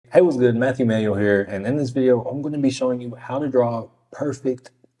Hey, what's good? Matthew Manuel here, and in this video, I'm going to be showing you how to draw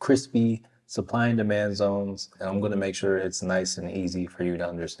perfect, crispy supply and demand zones, and I'm going to make sure it's nice and easy for you to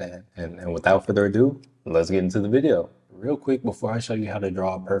understand. And without further ado, let's get into the video. Real quick, before I show you how to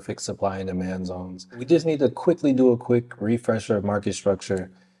draw perfect supply and demand zones, we just need to quickly do a quick refresher of market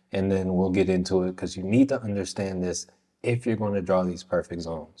structure, and then we'll get into it because you need to understand this if you're going to draw these perfect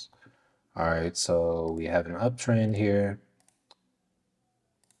zones. All right, so we have an uptrend here.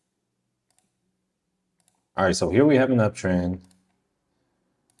 All right, so here we have an uptrend.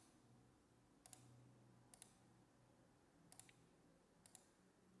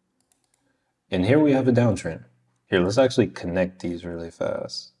 And here we have a downtrend. Here, let's actually connect these really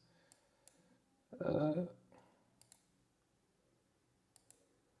fast. Now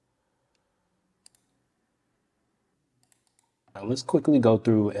let's quickly go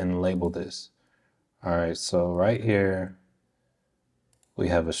through and label this. All right, so right here, we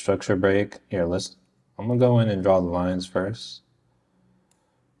have a structure break. Here, I'm gonna go in and draw the lines first.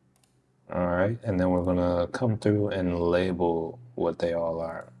 All right, and then we're gonna come through and label what they all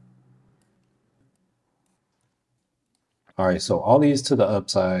are. All right, so all these to the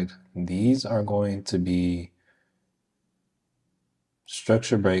upside, these are going to be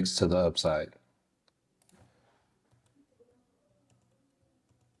structure breaks to the upside.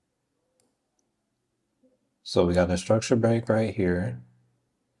 So we got a structure break right here,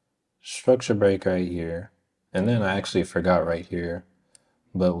 structure break right here, and then I actually forgot right here,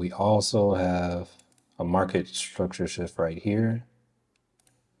 but we also have a market structure shift right here.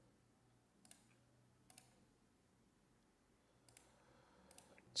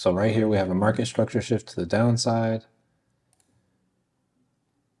 So right here we have a market structure shift to the downside.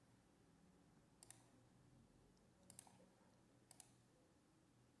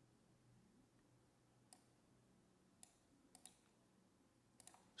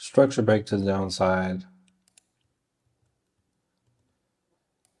 Structure break to the downside.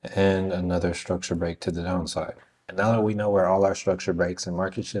 And another structure break to the downside. And now that we know where all our structure breaks and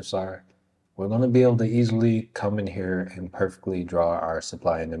market shifts are, we're going to be able to easily come in here and perfectly draw our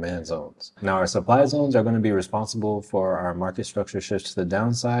supply and demand zones. Now our supply zones are going to be responsible for our market structure shifts to the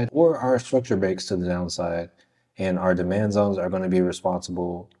downside or our structure breaks to the downside. And our demand zones are going to be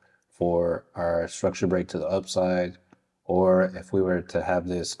responsible for our structure break to the upside, or if we were to have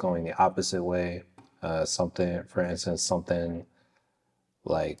this going the opposite way, something, for instance, something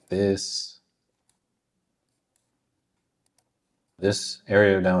like this. This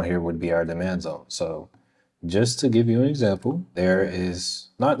area down here would be our demand zone. So just to give you an example, there is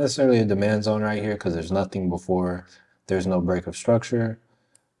not necessarily a demand zone right here because there's nothing before, there's no break of structure,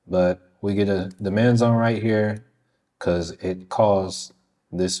 but we get a demand zone right here because it caused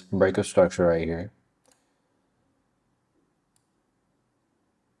this break of structure right here.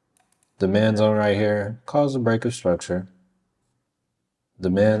 Demand zone right here caused a break of structure.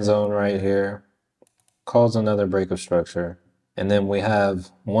 Demand zone right here caused another break of structure. And then we have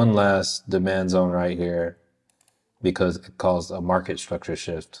one last demand zone right here because it caused a market structure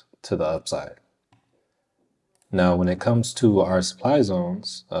shift to the upside. Now, when it comes to our supply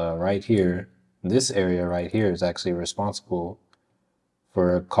zones, right here, this area right here is actually responsible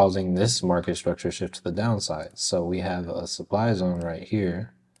for causing this market structure shift to the downside. So we have a supply zone right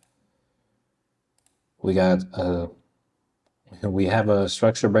here. We have a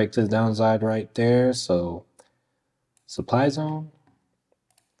structure break to the downside right there. So supply zone.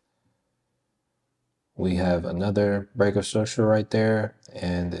 We have another break of structure right there,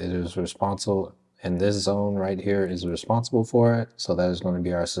 and it is responsible, and this zone right here is responsible for it. So that is going to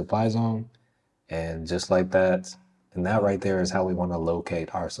be our supply zone. And just like that, and that right there is how we want to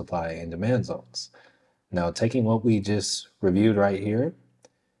locate our supply and demand zones. Now, taking what we just reviewed right here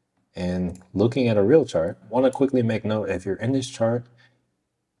and looking at a real chart, I want to quickly make note, if you're in this chart,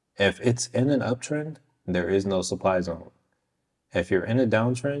 if it's in an uptrend, there is no supply zone. If you're in a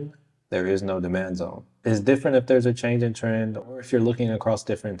downtrend, there is no demand zone. It's different if there's a change in trend or if you're looking across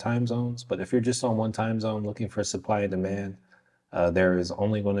different time zones. But if you're just on one time zone looking for supply and demand, there is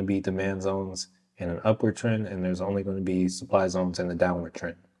only going to be demand zones in an upward trend, and there's only going to be supply zones in a downward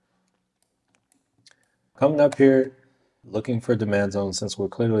trend. Coming up here, looking for demand zones, since we're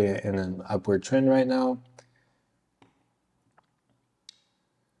clearly in an upward trend right now.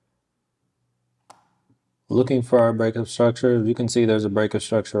 Looking for our break of structure, you can see there's a break of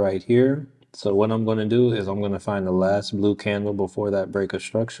structure right here. So what I'm going to do is I'm going to find the last blue candle before that break of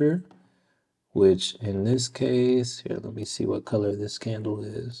structure, which in this case, here, let me see what color this candle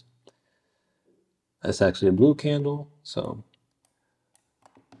is. That's actually a blue candle. So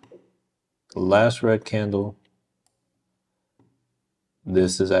the last red candle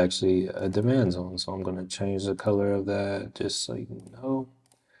this is actually a demand zone. So I'm going to change the color of that just so you know.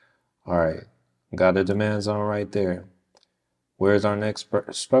 All right, got a demand zone right there. Where's our next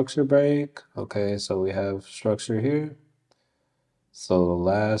structure break? Okay, so we have structure here. So the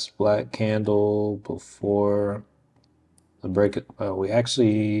last black candle before the break, we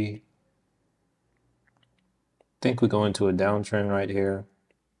actually think we go into a downtrend right here.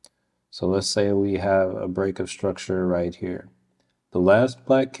 So let's say we have a break of structure right here. The last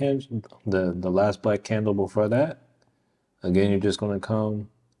black candle, the last black candle before that, again, you're just going to come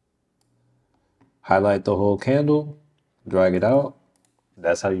highlight the whole candle, drag it out.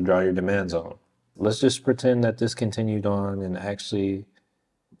 That's how you draw your demand zone. Let's just pretend that this continued on and actually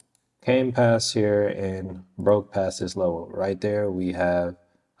came past here and broke past this level. Right there, we have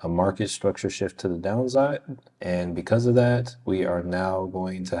a market structure shift to the downside. And because of that, we are now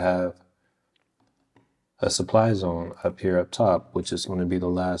going to have a supply zone up here up top, which is going to be the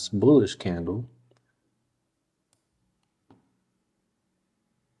last bullish candle.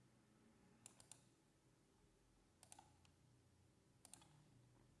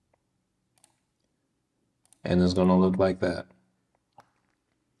 And it's going to look like that.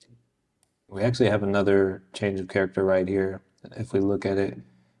 We actually have another change of character right here. If we look at it,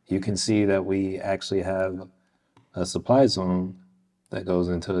 you can see that we actually have a supply zone that goes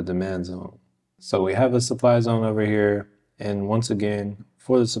into a demand zone. So we have a supply zone over here. And once again,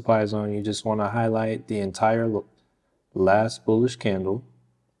 for the supply zone, you just want to highlight the entire last bullish candle.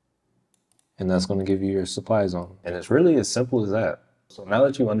 And that's going to give you your supply zone. And it's really as simple as that. So now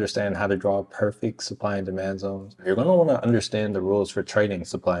that you understand how to draw perfect supply and demand zones, you're going to want to understand the rules for trading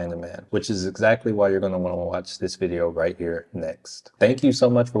supply and demand, which is exactly why you're going to want to watch this video right here next. Thank you so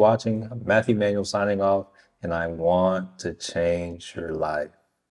much for watching. Matthew Manuel signing off, and I want to change your life.